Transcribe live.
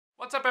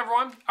What's up,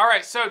 everyone? All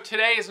right, so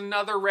today is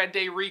another Red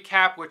Day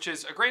recap, which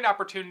is a great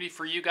opportunity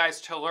for you guys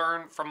to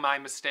learn from my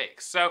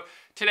mistakes. So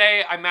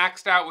today I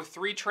maxed out with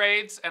 3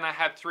 trades and I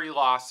had 3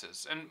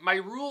 losses. And my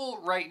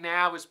rule right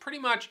now is pretty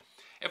much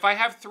if I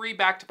have 3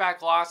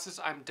 back-to-back losses,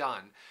 I'm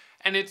done.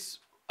 And it's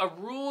a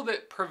rule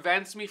that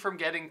prevents me from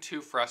getting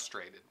too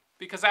frustrated.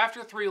 Because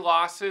after 3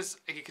 losses,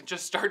 you can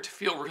just start to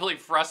feel really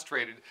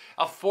frustrated.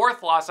 A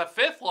 4th loss, a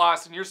 5th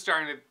loss, and you're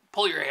starting to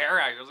pull your hair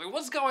out. You're like,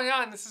 what's going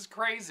on? This is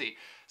crazy.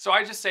 So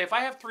I just say, if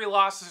I have 3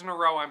 losses in a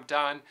row, I'm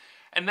done.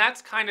 And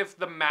that's kind of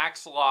the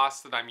max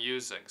loss that I'm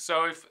using.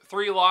 So if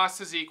 3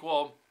 losses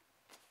equal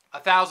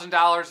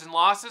 $1,000 in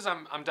losses,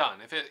 I'm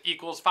done. If it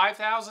equals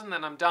 5,000,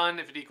 then I'm done.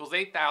 If it equals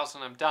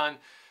 8,000, I'm done.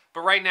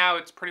 But right now,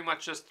 it's pretty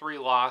much just 3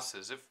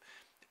 losses. If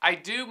I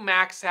do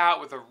max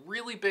out with a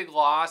really big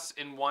loss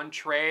in one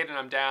trade and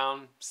I'm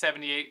down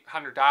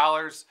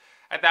 $7,800,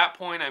 at that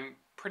point, I'm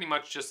pretty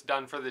much just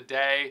done for the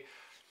day.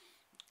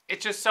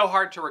 It's just so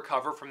hard to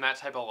recover from that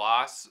type of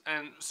loss.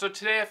 And so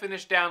today I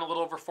finished down a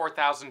little over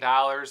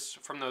 $4,000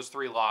 from those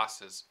 3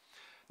 losses.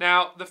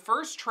 Now, the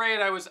first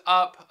trade I was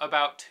up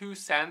about 2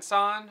 cents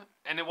on,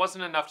 and it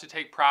wasn't enough to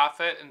take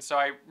profit. And so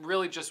I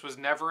really just was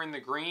never in the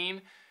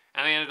green.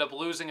 And I ended up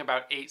losing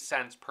about 8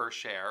 cents per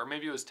share, or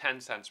maybe it was 10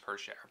 cents per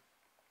share.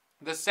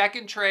 The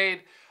second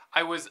trade,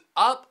 I was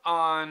up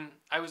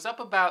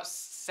about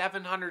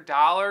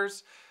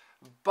 $700,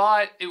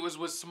 but it was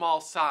with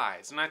small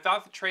size. And I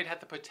thought the trade had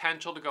the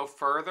potential to go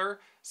further.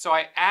 So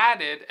I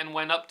added and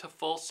went up to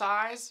full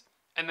size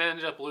and then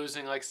ended up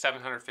losing like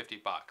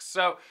 750 bucks.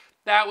 So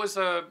that was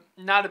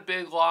not a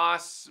big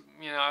loss.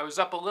 You know, I was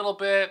up a little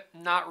bit,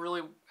 not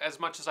really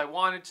as much as I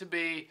wanted to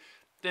be.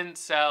 Didn't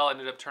sell,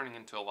 ended up turning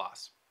into a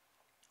loss.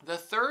 The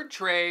third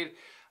trade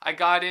I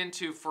got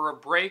into for a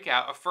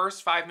breakout, a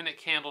first 5-minute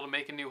candle to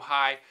make a new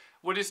high,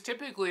 what is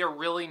typically a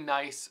really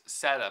nice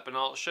setup. And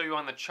I'll show you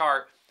on the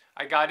chart.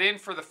 I got in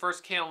for the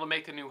first candle to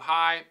make a new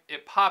high.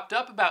 It popped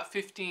up about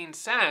 15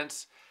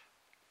 cents,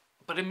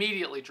 but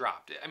immediately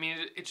dropped. I mean,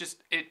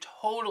 it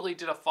totally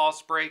did a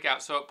false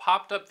breakout. So it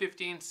popped up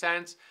 15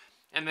 cents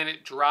and then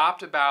it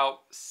dropped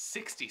about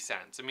 60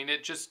 cents. I mean,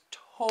 it just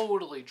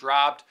totally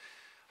dropped.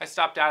 I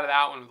stopped out of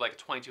that one with like a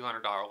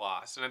 $2,200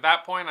 loss. And at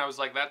that point, I was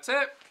like, that's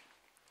it.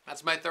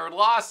 That's my 3rd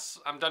loss.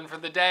 I'm done for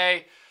the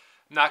day.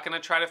 I'm not going to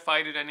try to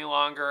fight it any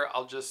longer.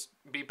 I'll just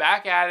be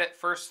back at it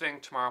first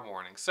thing tomorrow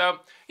morning. So,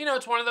 you know,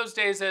 it's one of those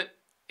days that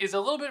is a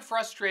little bit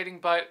frustrating,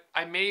 but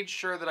I made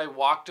sure that I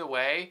walked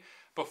away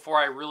before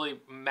I really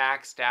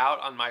maxed out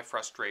on my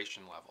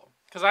frustration level.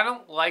 Because I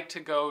don't like to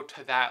go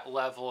to that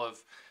level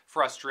of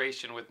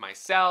frustration with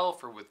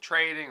myself or with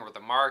trading or with the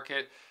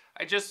market.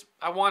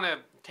 I want to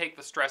take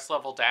the stress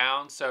level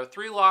down. So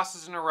 3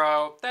 losses in a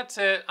row, that's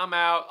it. I'm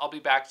out. I'll be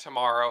back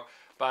tomorrow.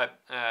 But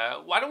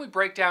why don't we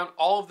break down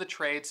all of the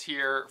trades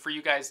here for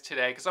you guys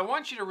today? Because I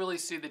want you to really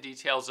see the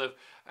details of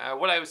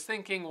what I was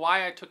thinking,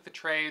 why I took the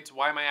trades,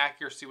 why my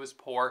accuracy was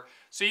poor,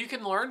 so you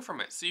can learn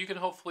from it. So you can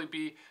hopefully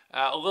be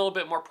a little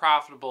bit more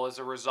profitable as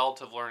a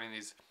result of learning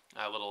these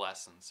little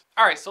lessons.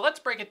 All right, so let's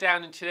break it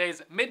down in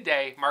today's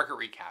midday market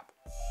recap.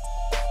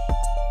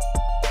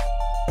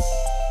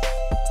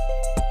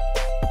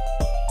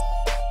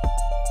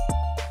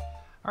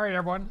 All right,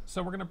 everyone.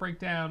 So we're going to break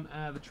down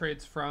the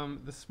trades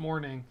from this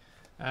morning.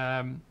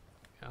 Let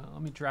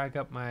me drag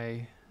up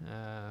my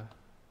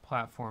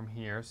platform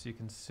here so you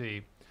can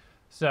see.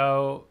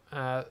 So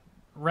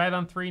red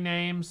on 3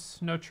 names,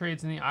 no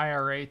trades in the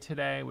IRA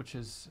today, which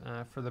is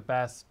for the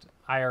best.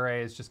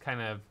 IRA is just kind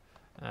of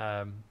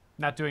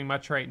not doing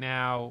much right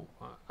now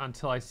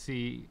until I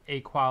see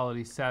A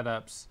quality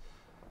setups.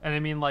 And I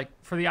mean, like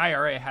for the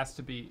IRA, it has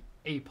to be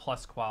A+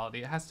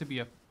 quality. It has to be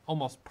a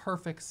almost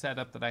perfect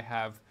setup that I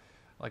have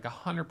like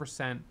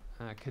 100%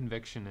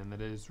 conviction in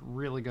that it is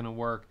really going to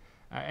work.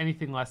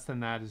 Anything less than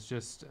that is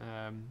just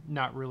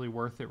not really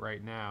worth it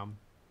right now.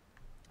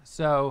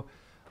 So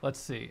let's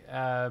see.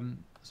 So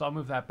I'll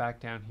move that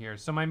back down here.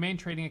 So my main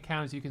trading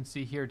account, as you can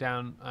see here,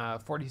 down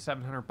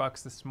 4,700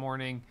 bucks this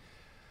morning.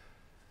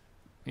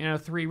 You know,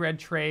 3 red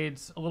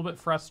trades, a little bit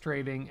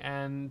frustrating.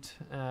 And,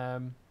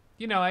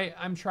 you know,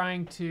 I'm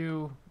trying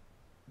to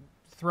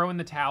throw in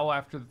the towel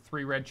after the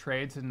 3 red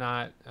trades and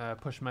not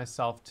push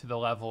myself to the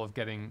level of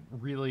getting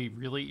really,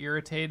 really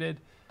irritated.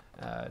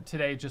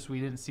 Today, we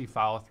didn't see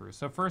follow through.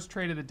 So first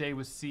trade of the day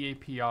was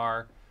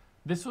CAPR.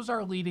 This was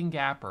our leading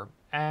gapper.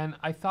 And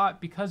I thought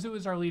because it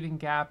was our leading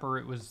gapper,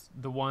 it was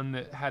the one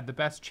that had the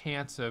best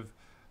chance of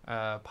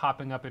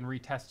popping up and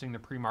retesting the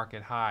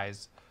pre-market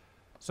highs.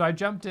 So I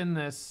jumped in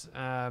this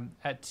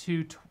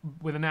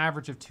with an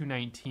average of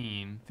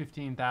 219,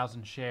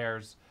 15,000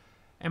 shares.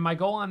 And my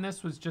goal on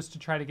this was just to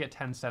try to get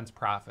 10 cents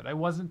profit. I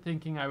wasn't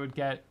thinking I would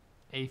get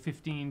a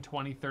 15,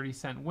 20, 30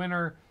 cent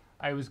winner.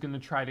 I was going to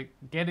try to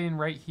get in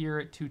right here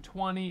at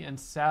 220 and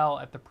sell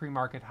at the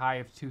pre-market high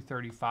of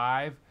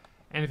 235.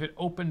 And if it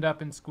opened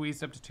up and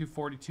squeezed up to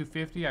 240,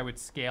 250, I would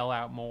scale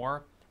out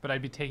more, but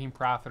I'd be taking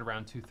profit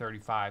around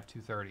 235,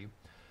 230.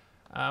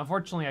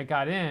 Unfortunately, I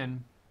got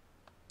in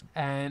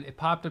and it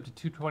popped up to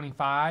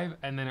 225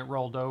 and then it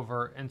rolled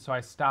over. And so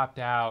I stopped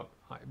out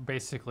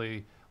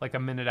basically like a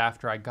minute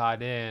after I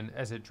got in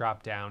as it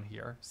dropped down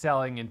here,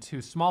 selling in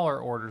 2 smaller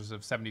orders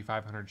of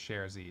 7,500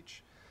 shares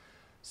each.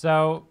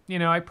 So, you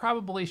know, I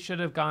probably should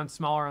have gone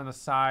smaller on the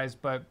size,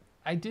 but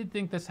I did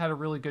think this had a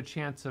really good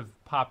chance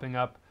of popping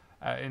up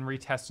and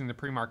retesting the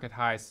pre-market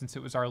high since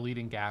it was our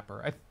leading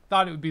gapper. I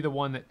thought it would be the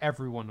one that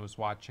everyone was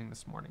watching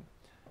this morning.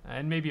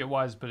 And maybe it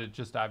was, but it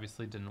just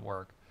obviously didn't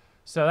work.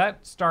 So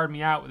that started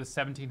me out with a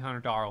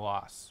 $1,700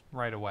 loss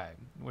right away,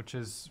 which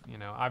is, you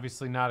know,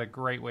 obviously not a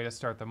great way to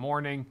start the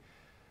morning.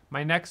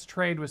 My next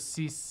trade was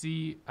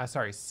CHCI.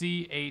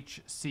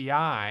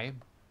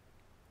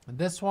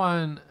 This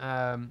one,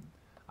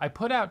 I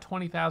put out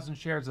 20,000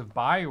 shares of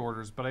buy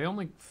orders, but I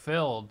only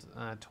filled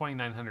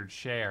 2,900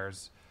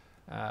 shares.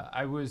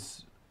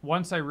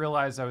 Once I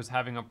realized I was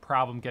having a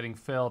problem getting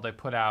filled, I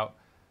put out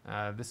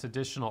this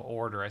additional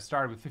order. I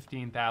started with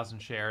 15,000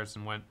 shares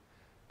and went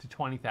to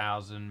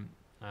 20,000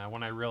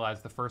 when I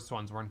realized the first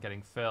ones weren't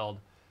getting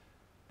filled.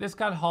 This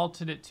got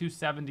halted at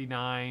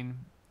 279.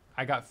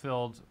 I got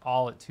filled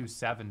all at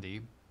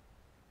 270.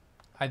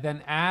 I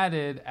then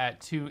added at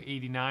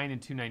 289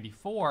 and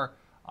 294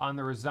 on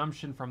the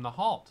resumption from the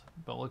halt.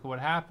 But look at what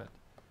happened.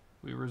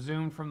 We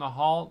resumed from the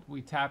halt.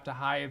 We tapped a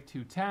high of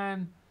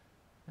 210,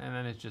 and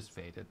then it just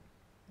faded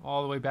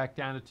all the way back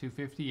down to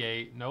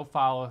 258. No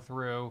follow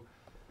through.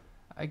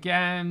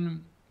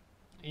 Again,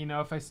 you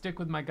know, if I stick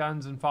with my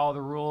guns and follow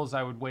the rules,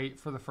 I would wait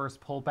for the first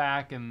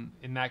pullback, and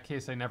in that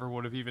case, I never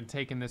would have even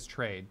taken this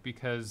trade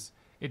because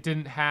it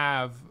didn't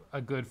have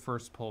a good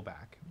first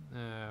pullback.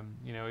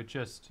 You know, it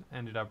just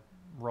ended up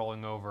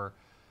rolling over.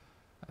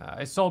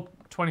 I sold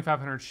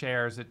 2,500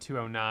 shares at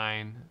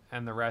 209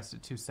 and the rest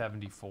at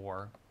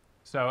 274.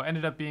 So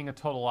ended up being a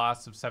total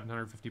loss of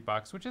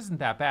 $750, which isn't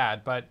that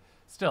bad, but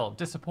still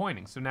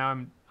disappointing. So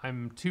now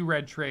I'm 2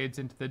 red trades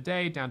into the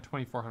day, down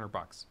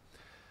 $2,400.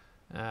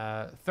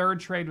 Third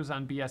trade was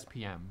on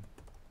BSPM.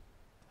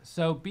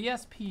 So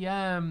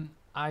BSPM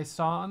I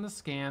saw on the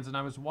scans, and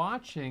I was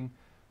watching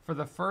for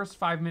the first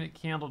 5-minute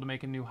candle to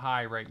make a new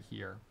high right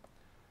here.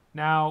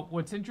 Now,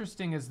 what's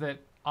interesting is that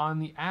on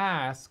the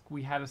ask,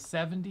 we had a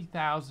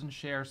 70,000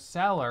 share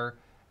seller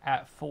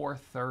at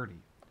 430.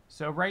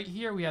 So right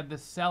here, we had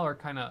this seller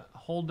kind of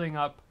holding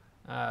up,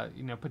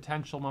 you know,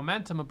 potential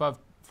momentum above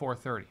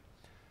 430.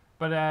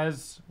 But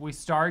as we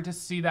started to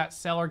see that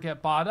seller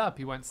get bought up,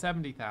 he went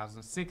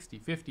 70,000, 60,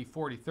 50,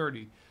 40,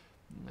 30,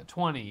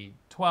 20,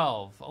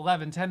 12,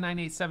 11, 10, 9,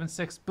 8, 7,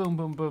 6, boom,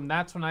 boom, boom.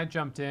 That's when I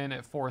jumped in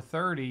at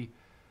 430,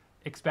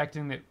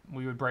 expecting that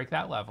we would break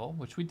that level,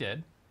 which we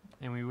did,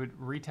 and we would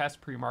retest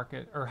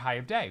pre-market or high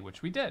of day,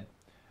 which we did.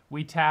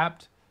 We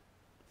tapped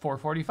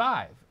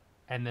 445,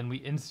 and then we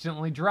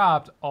instantly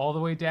dropped all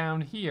the way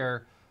down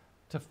here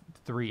to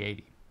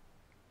 380.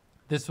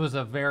 This was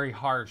a very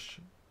harsh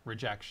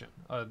rejection.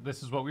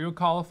 This is what we would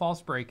call a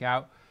false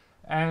breakout.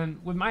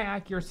 And with my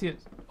accuracy at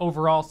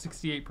overall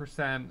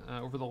 68%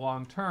 over the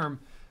long term,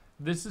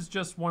 this is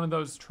just one of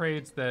those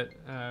trades that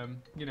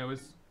you know,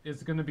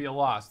 is going to be a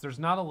loss. There's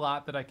not a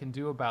lot that I can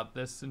do about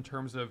this in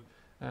terms of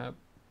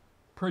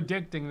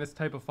predicting this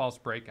type of false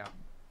breakout.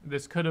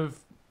 This could have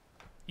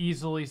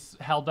easily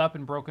held up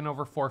and broken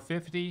over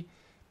 450,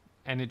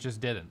 and it just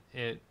didn't.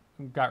 It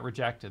got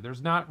rejected.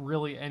 There's not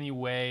really any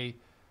way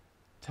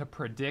to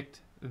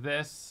predict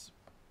this.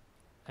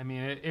 I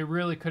mean, it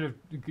really could have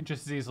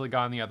just as easily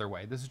gone the other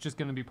way. This is just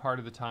going to be part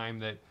of the time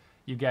that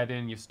you get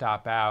in, you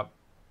stop out.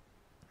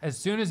 As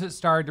soon as it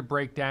started to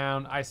break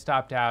down, I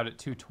stopped out at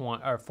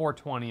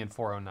 420 and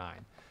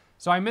 409.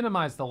 So I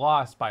minimized the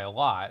loss by a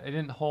lot. I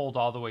didn't hold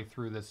all the way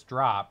through this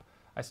drop.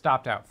 I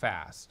stopped out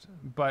fast.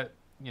 But,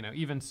 you know,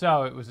 even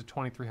so, it was a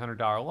 $2,300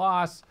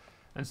 loss.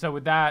 And so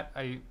with that,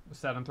 I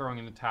said I'm throwing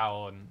in the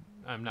towel and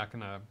I'm not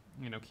going to,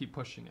 you know, keep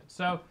pushing it.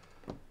 So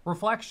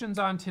reflections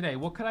on today.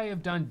 What could I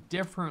have done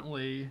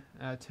differently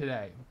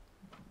today?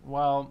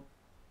 Well,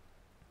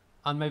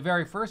 on my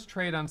very first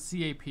trade on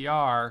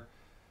CAPR,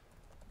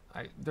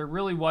 there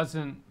really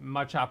wasn't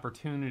much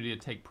opportunity to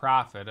take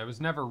profit. I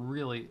was never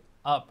really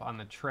up on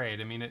the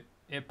trade. I mean,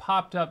 it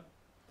popped up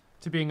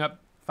to being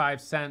up 5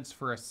 cents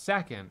for a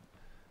second,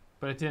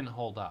 but it didn't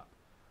hold up.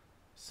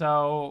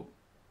 So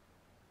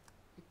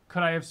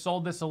could I have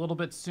sold this a little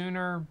bit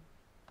sooner?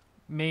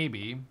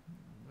 Maybe.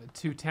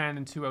 210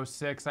 and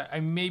 206. I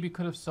maybe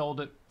could have sold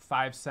it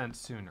 5 cents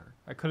sooner.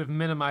 I could have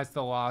minimized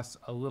the loss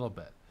a little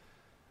bit.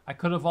 I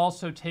could have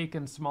also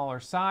taken smaller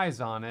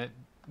size on it,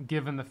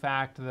 given the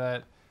fact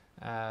that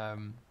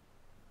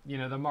you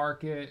know, the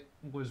market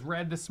was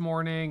red this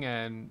morning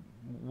and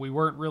we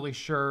weren't really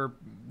sure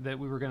that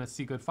we were going to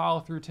see good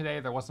follow through today.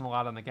 There wasn't a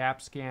lot on the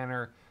gap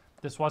scanner.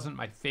 This wasn't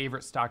my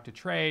favorite stock to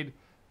trade,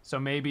 so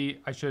maybe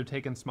I should have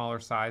taken smaller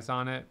size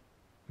on it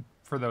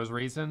for those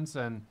reasons,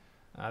 and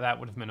that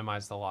would have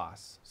minimized the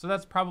loss. So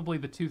that's probably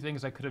the 2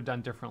 things I could have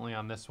done differently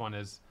on this one,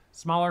 is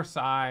smaller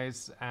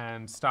size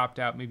and stopped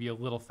out maybe a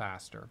little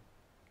faster.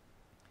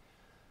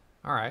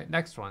 All right,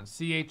 next one,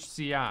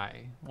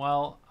 CHCI.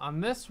 Well,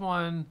 on this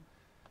one,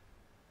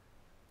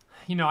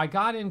 I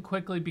got in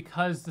quickly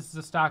because this is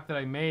a stock that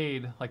I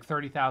made like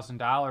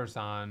 $30,000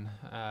 on,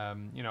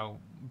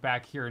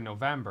 back here in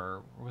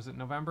November. Or was it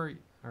November?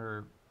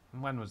 Or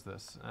when was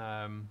this?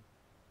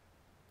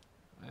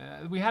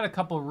 We had a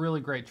couple of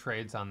really great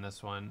trades on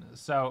this one.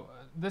 So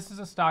this is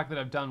a stock that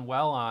I've done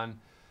well on.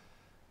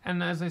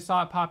 And as I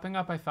saw it popping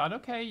up, I thought,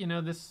 okay,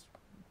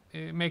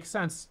 it makes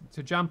sense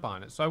to jump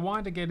on it. So I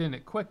wanted to get in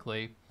it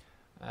quickly,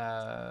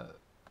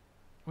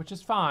 which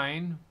is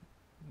fine.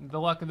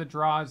 The luck of the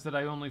draw is that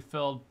I only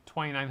filled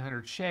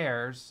 2,900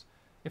 shares.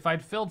 If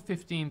I'd filled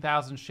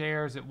 15,000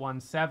 shares at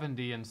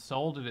 170 and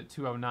sold it at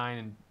 209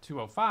 and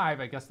 205,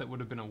 I guess that would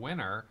have been a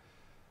winner.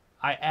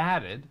 I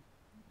added,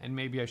 and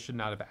maybe I should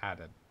not have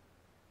added.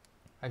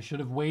 I should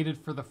have waited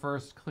for the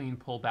first clean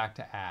pullback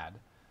to add.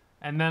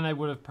 And then I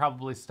would have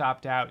probably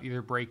stopped out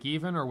either break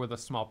even or with a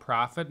small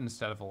profit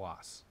instead of a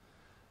loss.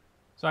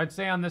 So I'd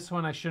say on this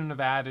one, I shouldn't have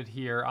added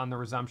here on the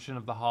resumption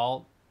of the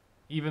halt,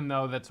 even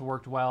though that's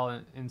worked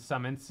well in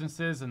some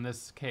instances. In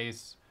this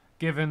case,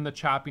 given the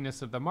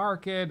choppiness of the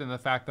market and the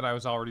fact that I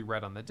was already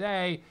red on the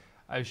day,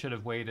 I should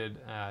have waited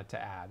to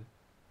add.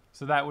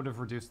 So that would have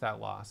reduced that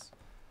loss.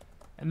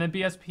 And then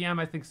BSPM,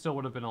 I think, still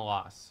would have been a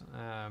loss.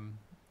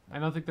 I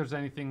don't think there's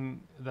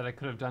anything that I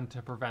could have done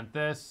to prevent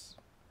this.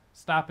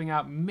 Stopping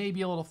out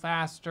maybe a little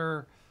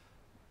faster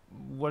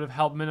would have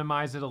helped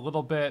minimize it a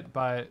little bit,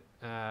 but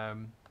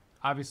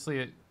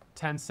obviously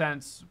 10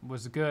 cents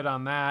was good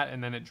on that,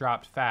 and then it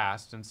dropped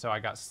fast, and so I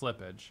got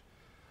slippage.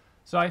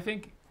 So I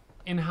think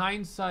in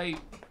hindsight,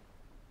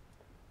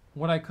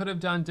 what I could have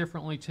done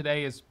differently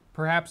today is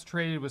perhaps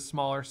traded with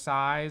smaller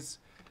size,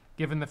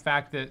 given the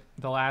fact that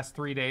the last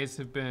 3 days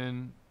have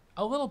been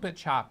a little bit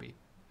choppy,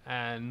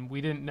 and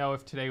we didn't know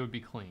if today would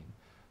be clean.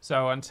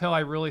 So until I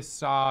really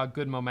saw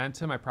good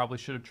momentum, I probably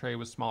should have traded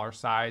with smaller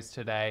size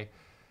today.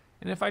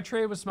 And if I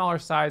traded with smaller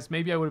size,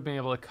 maybe I would have been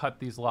able to cut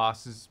these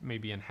losses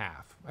maybe in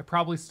half. I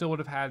probably still would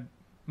have had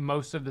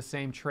most of the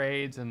same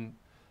trades and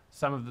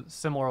some of the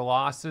similar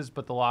losses,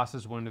 but the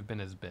losses wouldn't have been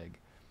as big.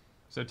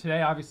 So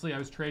today, obviously, I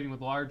was trading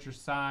with larger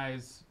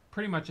size,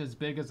 pretty much as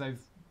big as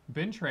I've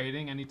been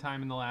trading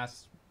anytime in the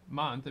last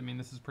month. I mean,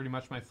 this is pretty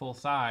much my full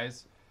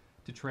size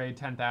to trade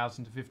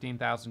 10,000 to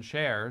 15,000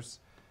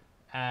 shares.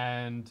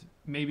 And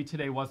maybe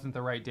today wasn't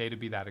the right day to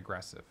be that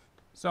aggressive.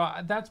 So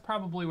that's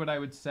probably what I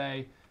would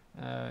say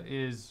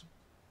is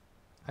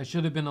I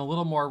should have been a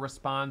little more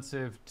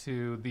responsive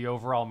to the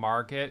overall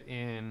market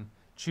in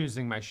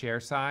choosing my share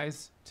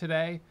size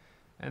today,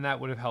 and that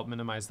would have helped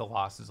minimize the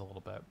losses a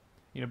little bit.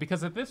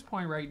 Because at this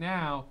point right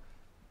now,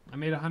 I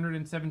made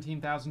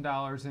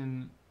 $117,000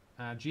 in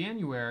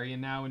January,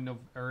 and now in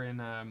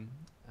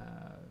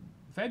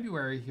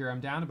February here,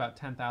 I'm down about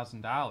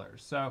 $10,000.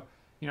 So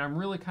I'm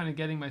really kind of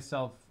getting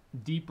myself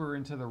deeper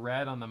into the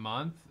red on the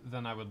month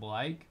than I would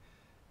like.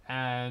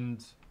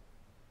 And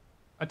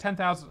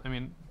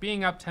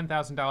being up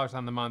 $10,000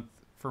 on the month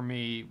for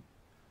me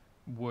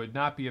would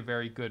not be a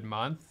very good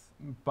month,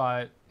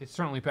 but it's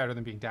certainly better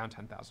than being down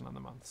 10,000 on the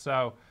month.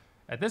 So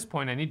at this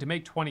point, I need to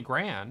make 20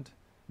 grand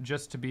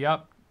just to be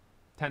up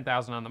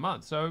 10,000 on the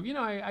month. So,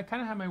 I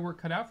kind of have my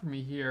work cut out for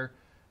me here.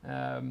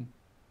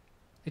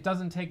 It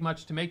doesn't take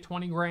much to make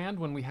 20 grand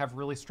when we have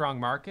really strong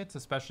markets,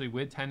 especially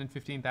with 10 and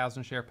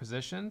 15,000 share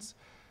positions.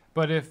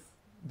 But if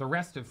the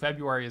rest of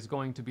February is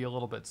going to be a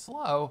little bit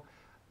slow,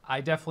 I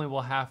definitely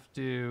will have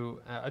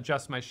to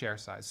adjust my share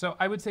size. So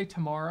I would say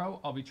tomorrow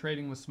I'll be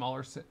trading with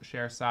smaller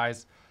share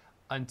size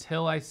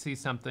until I see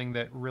something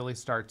that really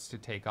starts to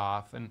take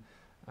off. And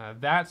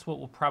that's what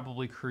will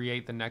probably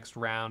create the next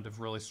round of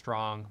really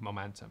strong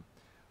momentum.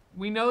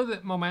 We know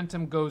that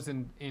momentum goes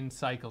in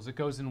cycles. It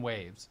goes in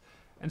waves.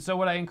 And so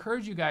what I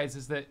encourage you guys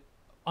is that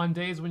on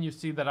days when you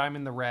see that I'm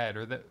in the red,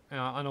 or that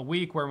on a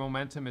week where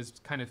momentum is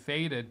kind of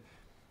faded,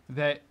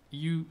 that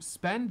you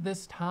spend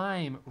this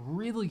time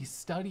really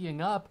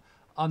studying up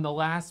on the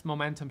last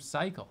momentum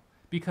cycle.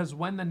 Because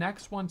when the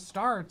next one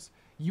starts,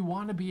 you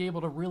want to be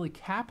able to really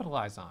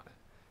capitalize on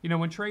it.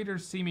 When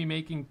traders see me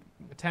making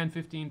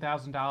 $10,000,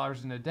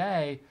 $15,000 in a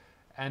day,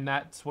 and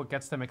that's what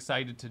gets them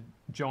excited to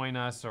join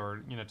us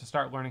or to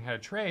start learning how to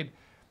trade,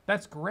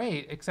 that's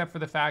great, except for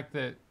the fact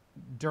that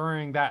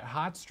during that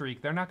hot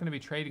streak, they're not going to be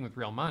trading with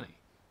real money.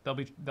 They'll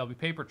be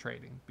paper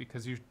trading,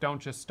 because you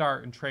don't just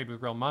start and trade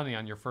with real money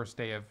on your first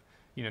day of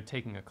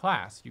taking a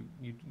class.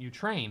 You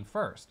train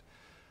first.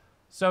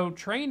 So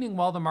training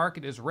while the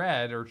market is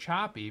red or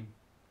choppy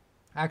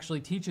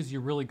actually teaches you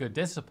really good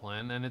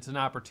discipline, and it's an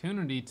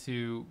opportunity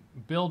to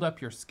build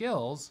up your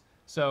skills.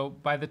 So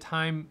by the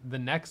time the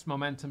next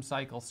momentum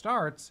cycle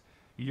starts,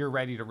 you're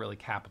ready to really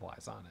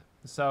capitalize on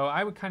it. So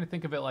I would kind of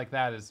think of it like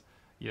that as,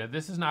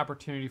 this is an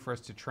opportunity for us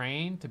to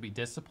train, to be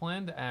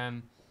disciplined,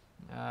 and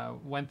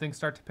when things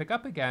start to pick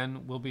up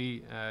again, we'll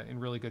be in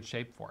really good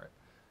shape for it.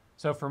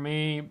 So for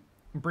me,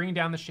 bringing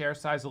down the share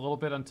size a little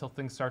bit until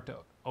things start to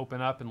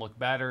open up and look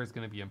better is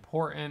going to be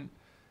important.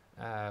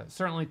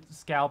 Certainly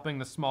scalping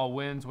the small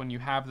wins when you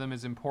have them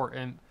is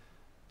important.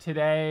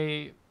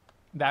 Today,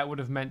 that would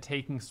have meant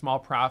taking small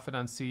profit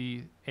on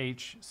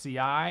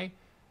CHCI,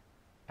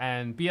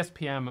 and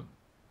BSPM.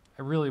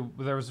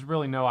 there was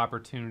really no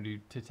opportunity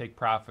to take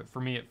profit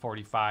for me at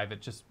 45.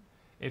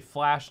 It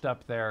flashed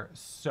up there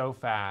so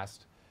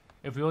fast.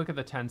 If we look at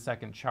the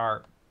 10-second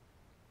chart,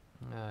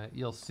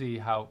 you'll see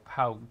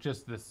how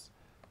just this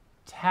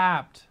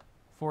tapped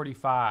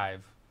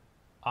 45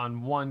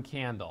 on one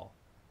candle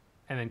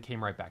and then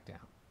came right back down.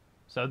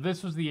 So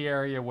this was the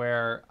area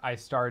where I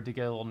started to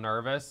get a little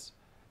nervous,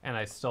 and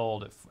I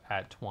sold it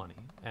at 20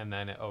 and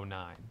then at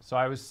 09. So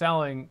I was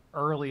selling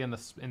early in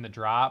the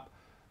drop,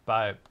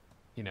 but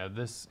you know,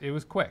 it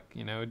was quick.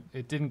 You know,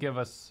 it didn't give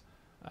us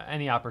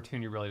any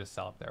opportunity really to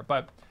sell up there.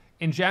 But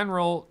in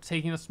general,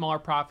 taking the smaller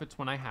profits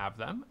when I have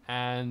them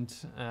and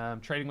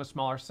trading with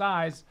smaller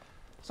size,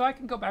 so I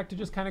can go back to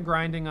just kind of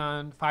grinding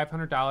on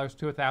 $500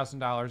 to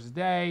 $1,000 a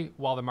day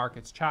while the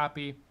market's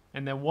choppy.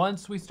 And then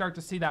once we start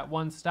to see that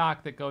one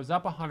stock that goes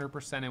up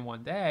 100% in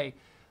one day,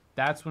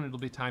 that's when it'll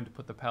be time to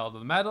put the pedal to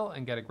the metal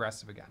and get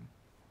aggressive again.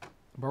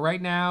 But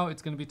right now,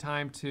 it's going to be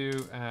time to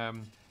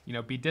you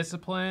know, be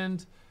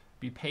disciplined,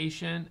 be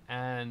patient,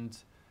 and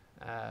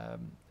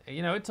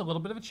you know, it's a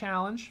little bit of a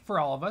challenge for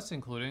all of us,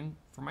 including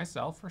for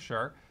myself for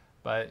sure,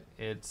 but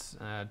it's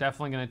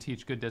definitely going to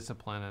teach good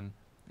discipline, and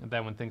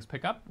then when things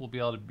pick up, we'll be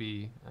able to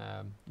be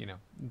you know,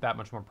 that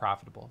much more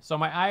profitable. So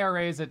my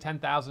IRA is at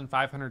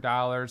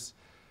 $10,500.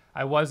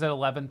 I was at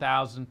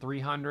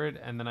 $11,300,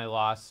 and then I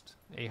lost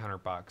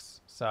 $800.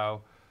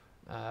 So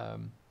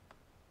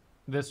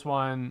this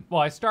one,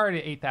 well, I started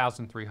at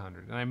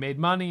 $8,300, and I made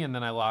money, and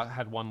then I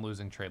had one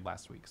losing trade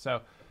last week.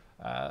 So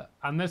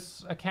on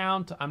this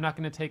account, I'm not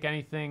going to take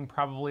anything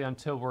probably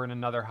until we're in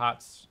another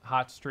hot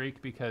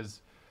streak,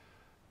 because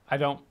I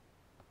don't,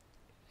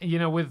 you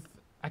know,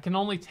 I can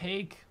only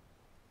take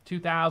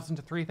 2,000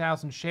 to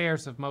 3,000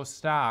 shares of most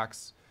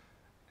stocks,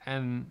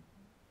 and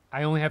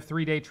I only have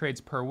 3-day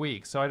trades per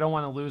week. So I don't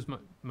want to lose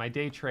my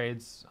day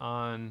trades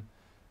on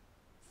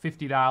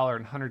 $50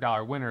 and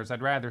 $100 winners.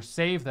 I'd rather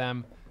save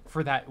them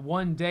for that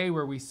one day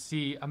where we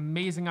see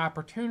amazing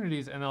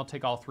opportunities, and I'll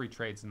take all 3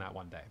 trades in that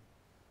one day.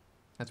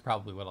 That's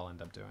probably what I'll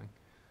end up doing.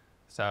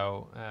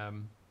 So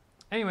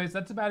anyways,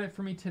 that's about it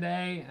for me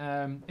today.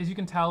 As you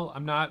can tell,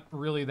 I'm not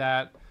really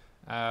that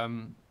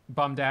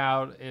bummed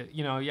out.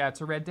 You know, yeah,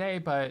 it's a red day,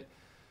 but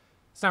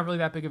it's not really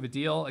that big of a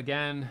deal.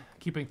 Again,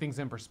 keeping things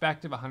in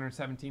perspective,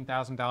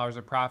 $117,000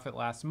 of profit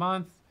last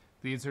month.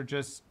 These are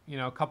just, you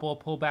know, a couple of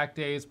pullback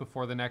days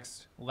before the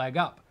next leg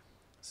up.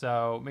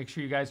 So make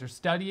sure you guys are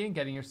studying,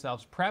 getting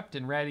yourselves prepped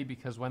and ready,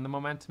 because when the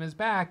momentum is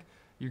back,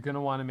 you're going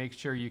to want to make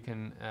sure you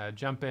can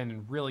jump in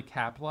and really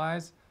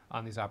capitalize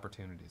on these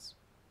opportunities.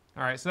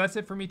 All right, so that's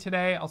it for me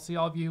today. I'll see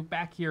all of you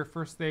back here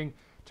first thing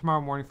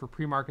tomorrow morning for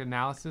pre-market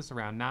analysis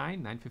around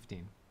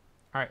 9:15.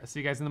 All right, I'll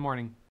see you guys in the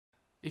morning.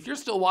 If you're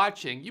still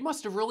watching, you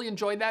must have really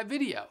enjoyed that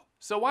video.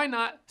 So why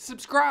not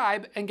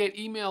subscribe and get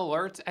email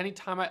alerts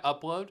anytime I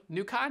upload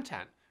new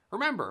content?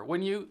 Remember,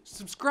 when you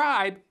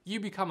subscribe, you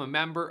become a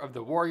member of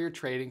the Warrior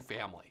Trading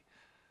family.